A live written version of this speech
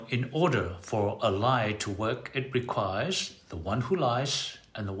in order for a lie to work, it requires the one who lies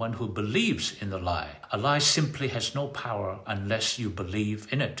and the one who believes in the lie. A lie simply has no power unless you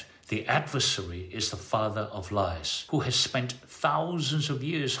believe in it. The adversary is the father of lies, who has spent thousands of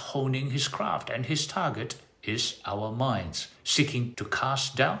years honing his craft, and his target is our minds, seeking to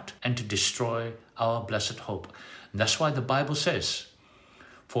cast doubt and to destroy our blessed hope. And that's why the Bible says,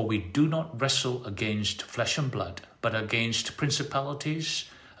 "For we do not wrestle against flesh and blood, but against principalities,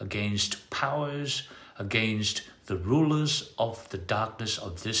 against powers, against the rulers of the darkness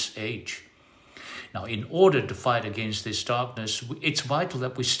of this age." Now, in order to fight against this darkness, it's vital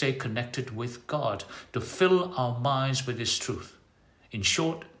that we stay connected with God, to fill our minds with His truth. In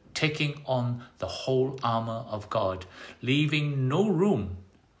short, taking on the whole armour of God, leaving no room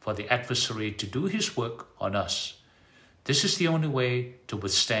for the adversary to do his work on us. This is the only way to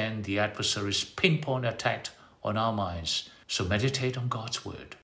withstand the adversary's pinpoint attack on our minds. So meditate on God's word.